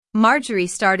Marjorie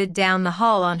started down the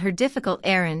hall on her difficult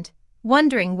errand,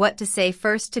 wondering what to say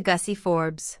first to Gussie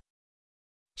Forbes.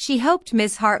 She hoped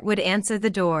Miss Hart would answer the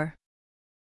door.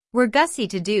 Were Gussie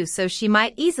to do so, she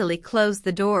might easily close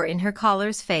the door in her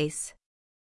caller's face.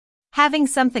 Having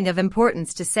something of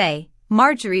importance to say,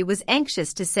 Marjorie was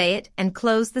anxious to say it and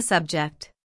close the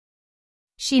subject.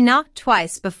 She knocked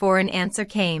twice before an answer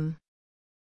came.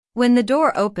 When the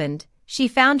door opened, she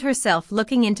found herself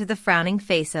looking into the frowning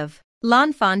face of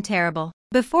L'Enfant Terrible.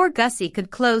 Before Gussie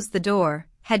could close the door,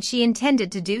 had she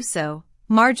intended to do so,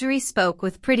 Marjorie spoke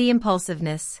with pretty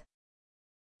impulsiveness.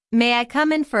 "May I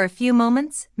come in for a few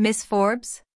moments, Miss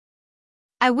Forbes?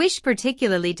 I wish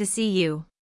particularly to see you."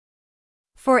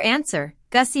 For answer,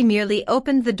 Gussie merely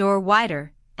opened the door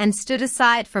wider and stood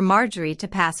aside for Marjorie to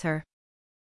pass her.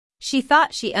 She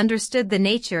thought she understood the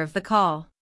nature of the call.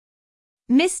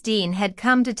 Miss Dean had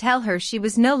come to tell her she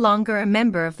was no longer a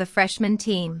member of the freshman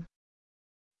team.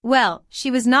 Well,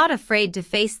 she was not afraid to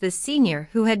face this senior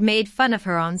who had made fun of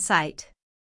her on sight.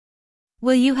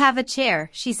 "Will you have a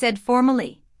chair?" she said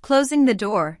formally, closing the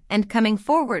door and coming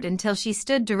forward until she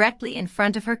stood directly in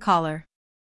front of her caller.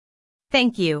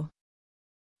 "Thank you."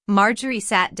 Marjorie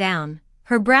sat down,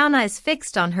 her brown eyes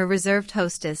fixed on her reserved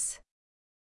hostess.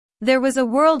 There was a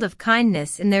world of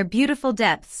kindness in their beautiful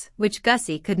depths which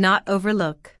Gussie could not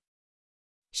overlook.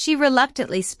 She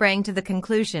reluctantly sprang to the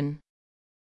conclusion.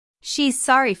 "She's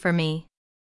sorry for me.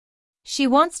 She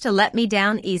wants to let me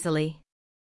down easily.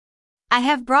 I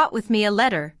have brought with me a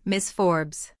letter, Miss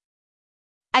Forbes.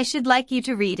 I should like you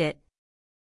to read it.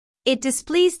 It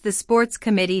displeased the sports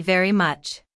committee very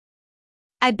much.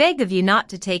 I beg of you not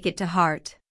to take it to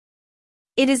heart.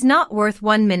 It is not worth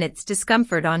 1 minute's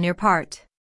discomfort on your part."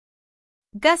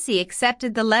 Gussie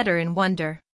accepted the letter in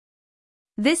wonder.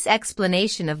 This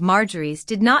explanation of Marjorie's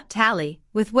did not tally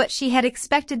with what she had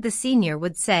expected the senior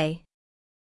would say.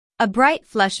 A bright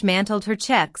flush mantled her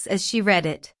cheeks as she read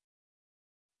it.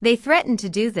 "They threatened to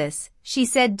do this," she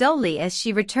said dully as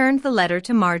she returned the letter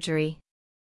to Marjorie.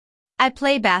 "I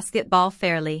play basketball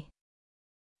fairly.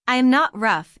 I am not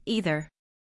rough, either.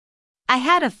 I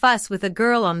had a fuss with a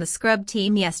girl on the scrub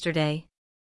team yesterday.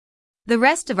 The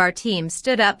rest of our team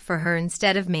stood up for her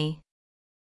instead of me.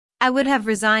 I would have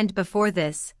resigned before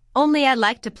this, only I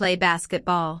like to play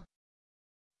basketball.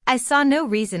 I saw no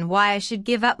reason why I should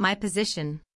give up my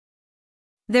position."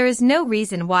 "There is no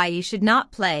reason why you should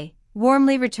not play,"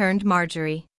 warmly returned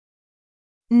Marjorie.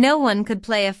 "No one could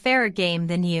play a fairer game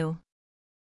than you.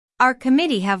 Our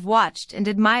committee have watched and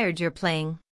admired your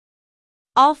playing.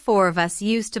 All 4 of us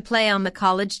used to play on the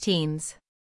college teams.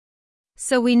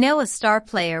 So we know a star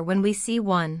player when we see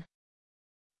one.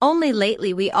 Only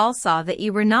lately we all saw that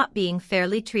you were not being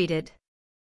fairly treated.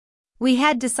 We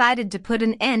had decided to put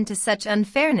an end to such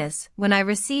unfairness when I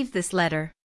received this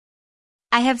letter.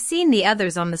 I have seen the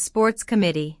others on the sports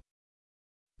committee.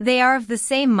 They are of the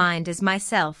same mind as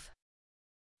myself.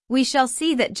 We shall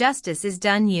see that justice is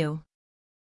done you."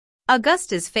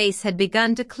 Augusta's face had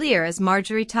begun to clear as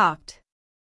Marjorie talked.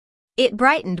 It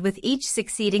brightened with each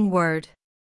succeeding word.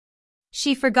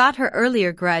 She forgot her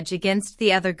earlier grudge against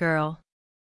the other girl.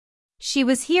 She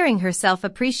was hearing herself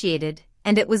appreciated,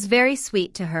 and it was very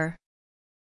sweet to her.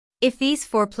 "If these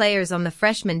 4 players on the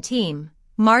freshman team,"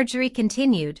 Marjorie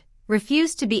continued,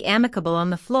 "refuse to be amicable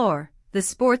on the floor, the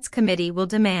sports committee will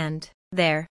demand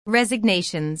their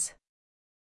resignations.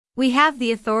 We have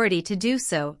the authority to do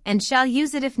so and shall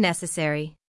use it if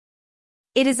necessary.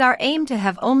 It is our aim to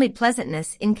have only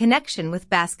pleasantness in connection with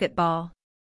basketball.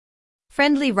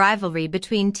 Friendly rivalry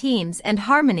between teams and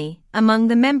harmony among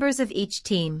the members of each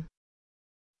team.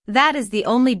 That is the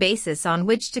only basis on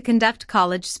which to conduct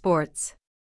college sports.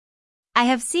 I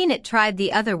have seen it tried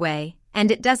the other way, and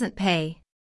it doesn't pay."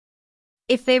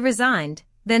 "If they resigned,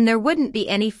 then there wouldn't be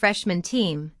any freshman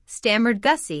team," stammered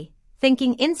Gussie,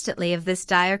 thinking instantly of this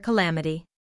dire calamity.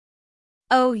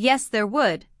 "Oh yes there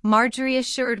would," Marjorie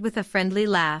assured with a friendly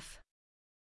laugh.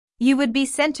 "You would be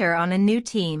center on a new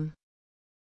team.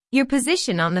 Your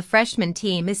position on the freshman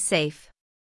team is safe.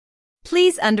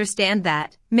 Please understand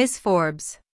that, Miss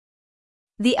Forbes.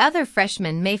 The other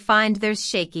freshmen may find theirs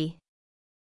shaky."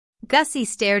 Gussie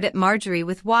stared at Marjorie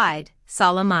with wide,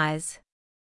 solemn eyes.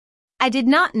 "I did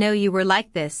not know you were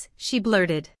like this," she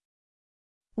blurted.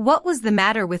 "What was the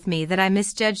matter with me that I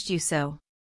misjudged you so?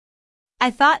 I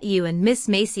thought you and Miss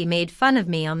Macy made fun of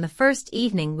me on the first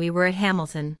evening we were at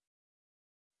Hamilton.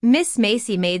 Miss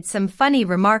Macy made some funny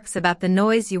remarks about the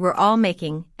noise you were all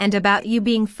making and about you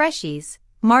being freshies,"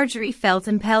 Marjorie felt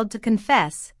impelled to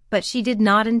confess, but she did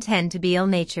not intend to be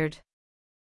ill-natured.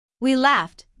 "We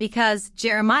laughed because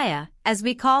Jeremiah, as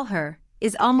we call her,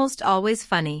 is almost always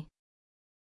funny."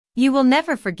 You will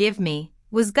never forgive me,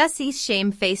 was Gussie's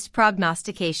shame-faced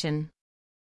prognostication.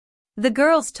 The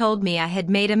girls told me I had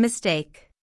made a mistake.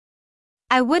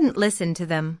 I wouldn't listen to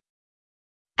them.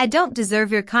 I don't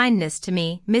deserve your kindness to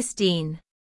me, Miss Dean.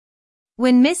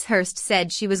 When Miss Hurst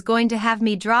said she was going to have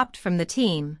me dropped from the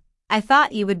team, I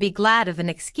thought you would be glad of an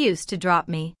excuse to drop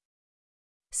me.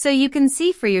 So you can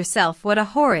see for yourself what a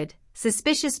horrid,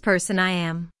 suspicious person I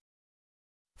am.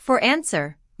 For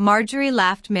answer, Marjorie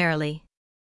laughed merrily.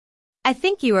 I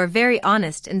think you are very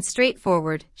honest and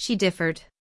straightforward, she differed.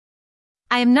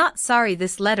 I am not sorry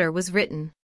this letter was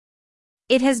written.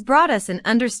 It has brought us an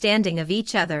understanding of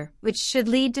each other, which should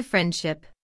lead to friendship.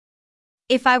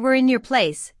 If I were in your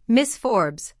place, Miss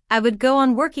Forbes, I would go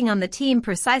on working on the team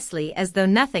precisely as though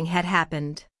nothing had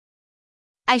happened.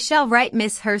 I shall write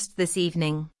Miss Hurst this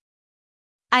evening.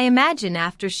 I imagine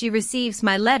after she receives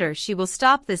my letter she will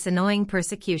stop this annoying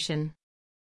persecution.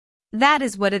 That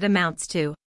is what it amounts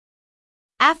to.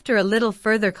 After a little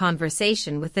further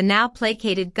conversation with the now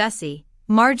placated Gussie,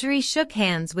 Marjorie shook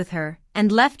hands with her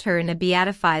and left her in a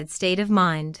beatified state of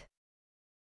mind.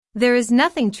 There is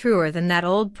nothing truer than that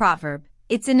old proverb,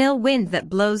 "It's an ill wind that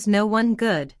blows no one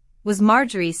good," was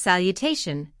Marjorie's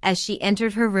salutation as she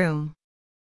entered her room.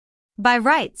 By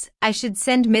rights, I should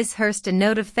send Miss Hurst a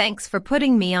note of thanks for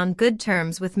putting me on good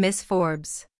terms with Miss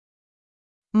Forbes.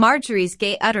 Marjorie's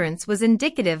gay utterance was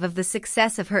indicative of the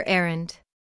success of her errand.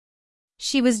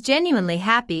 She was genuinely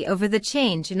happy over the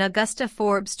change in Augusta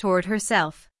Forbes toward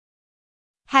herself.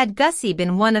 Had Gussie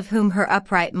been one of whom her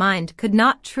upright mind could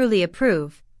not truly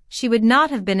approve, she would not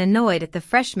have been annoyed at the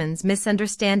freshman's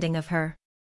misunderstanding of her.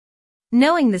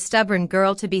 Knowing the stubborn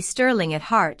girl to be sterling at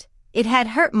heart, it had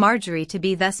hurt Marjorie to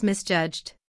be thus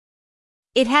misjudged.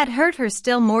 It had hurt her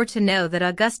still more to know that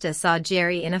Augusta saw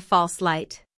Jerry in a false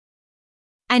light.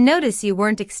 I notice you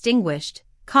weren't extinguished,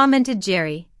 commented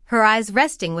Jerry, her eyes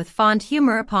resting with fond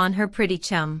humor upon her pretty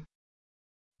chum.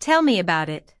 Tell me about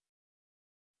it.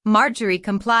 Marjorie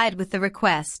complied with the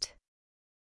request.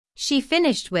 She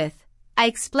finished with, I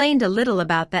explained a little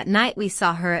about that night we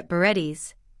saw her at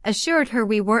Baretti's, assured her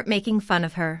we weren't making fun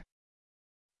of her.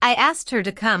 I asked her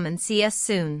to come and see us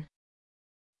soon.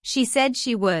 She said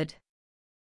she would.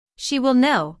 She will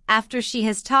know, after she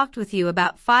has talked with you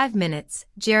about 5 minutes,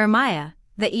 Jeremiah,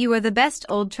 that you are the best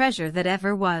old treasure that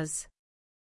ever was.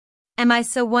 Am I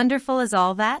so wonderful as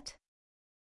all that?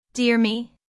 Dear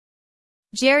me.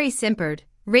 Jerry simpered,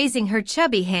 raising her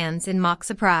chubby hands in mock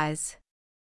surprise.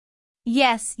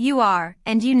 Yes, you are,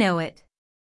 and you know it.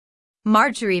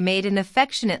 Marjorie made an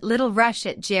affectionate little rush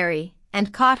at Jerry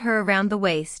and caught her around the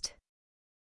waist.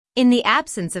 In the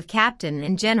absence of Captain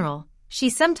and General, she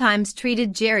sometimes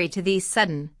treated Jerry to these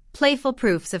sudden, playful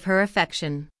proofs of her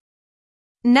affection.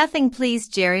 Nothing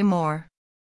pleased Jerry more.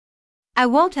 I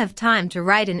won't have time to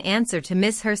write an answer to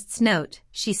Miss Hurst's note,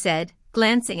 she said,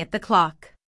 glancing at the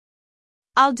clock.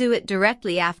 I'll do it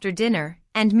directly after dinner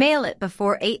and mail it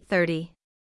before 8:30.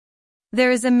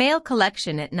 There is a mail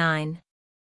collection at 9.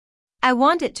 I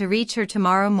want it to reach her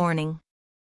tomorrow morning.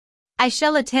 I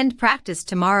shall attend practice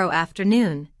tomorrow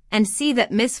afternoon and see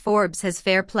that Miss Forbes has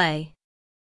fair play.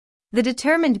 The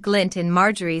determined glint in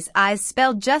Marjorie's eyes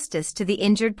spelled justice to the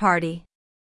injured party.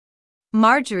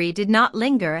 Marjorie did not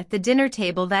linger at the dinner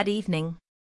table that evening.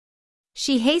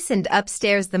 She hastened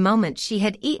upstairs the moment she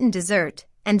had eaten dessert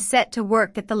and set to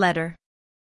work at the letter.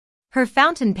 Her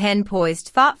fountain pen poised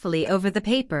thoughtfully over the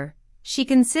paper, she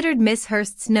considered Miss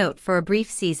Hurst's note for a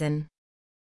brief season.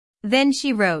 Then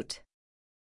she wrote.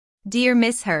 Dear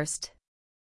Miss Hurst.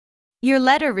 Your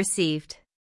letter received.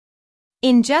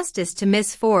 In justice to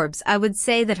Miss Forbes, I would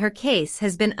say that her case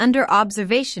has been under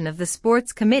observation of the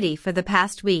sports committee for the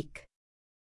past week.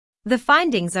 The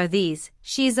findings are these: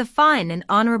 she is a fine and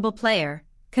honorable player,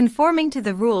 conforming to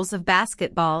the rules of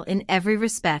basketball in every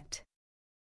respect.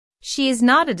 She is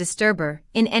not a disturber,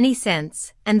 in any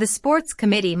sense, and the sports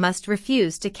committee must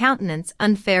refuse to countenance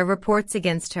unfair reports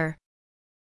against her.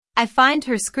 I find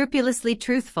her scrupulously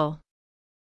truthful.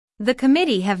 The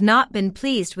committee have not been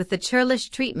pleased with the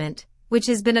churlish treatment which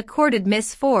has been accorded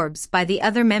Miss Forbes by the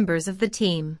other members of the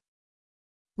team.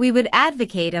 We would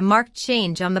advocate a marked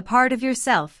change on the part of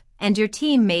yourself and your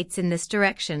teammates in this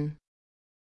direction.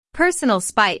 Personal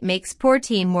spite makes poor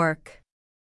teamwork.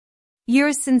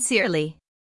 Yours sincerely,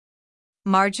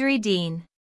 Marjorie Dean,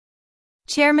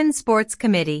 Chairman Sports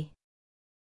Committee.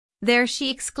 There, she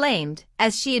exclaimed,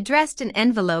 as she addressed an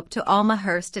envelope to Alma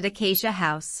Hurst at Acacia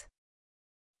House.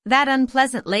 That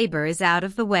unpleasant labor is out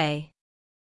of the way.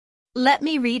 Let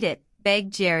me read it,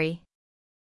 begged Jerry.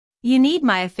 You need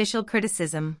my official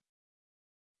criticism.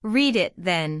 Read it,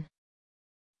 then.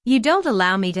 You don't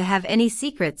allow me to have any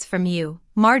secrets from you,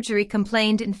 Marjorie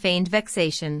complained in feigned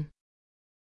vexation.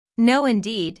 No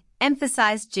indeed,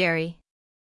 emphasized Jerry.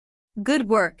 Good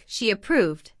work, she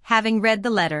approved, having read the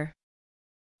letter.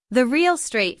 The real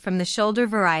straight-from-the-shoulder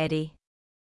variety.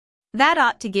 That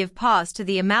ought to give pause to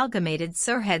the Amalgamated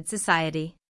Sorehead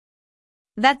Society.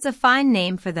 That's a fine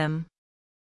name for them.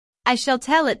 I shall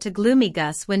tell it to Gloomy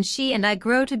Gus when she and I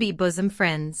grow to be bosom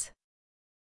friends.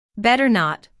 Better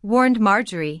not, warned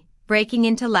Marjorie, breaking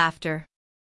into laughter.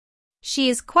 She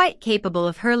is quite capable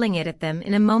of hurling it at them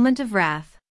in a moment of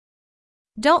wrath.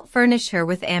 Don't furnish her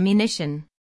with ammunition.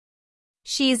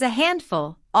 She is a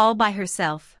handful, all by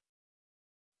herself.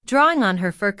 Drawing on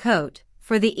her fur coat,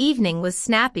 for the evening was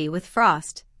snappy with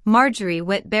frost, Marjorie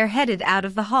went bareheaded out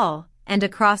of the hall and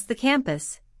across the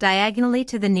campus, diagonally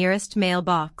to the nearest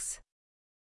mailbox.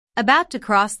 About to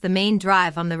cross the main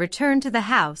drive on the return to the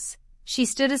house, she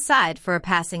stood aside for a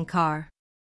passing car.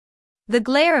 The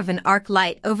glare of an arc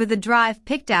light over the drive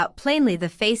picked out plainly the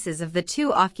faces of the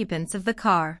two occupants of the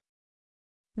car.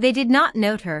 They did not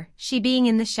note her, she being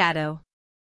in the shadow.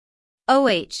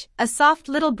 A soft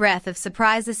little breath of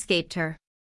surprise escaped her.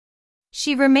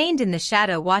 She remained in the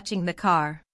shadow watching the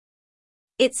car.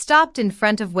 It stopped in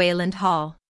front of Wayland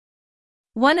Hall.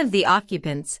 One of the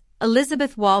occupants,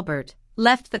 Elizabeth Walbert,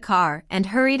 left the car and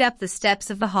hurried up the steps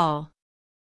of the hall.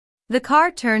 The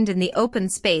car turned in the open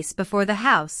space before the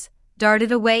house, darted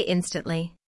away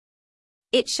instantly.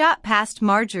 It shot past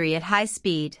Marjorie at high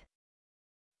speed.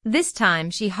 This time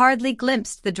she hardly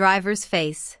glimpsed the driver's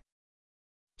face.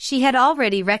 She had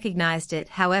already recognized it,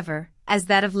 however, as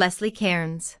that of Leslie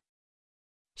Cairns.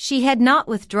 She had not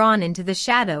withdrawn into the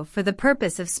shadow for the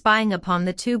purpose of spying upon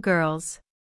the two girls.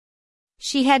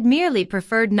 She had merely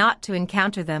preferred not to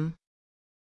encounter them.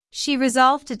 She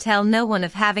resolved to tell no one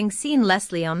of having seen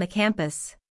Leslie on the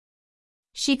campus.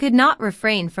 She could not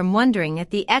refrain from wondering at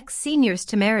the ex-senior's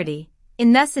temerity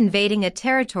in thus invading a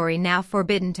territory now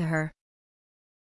forbidden to her.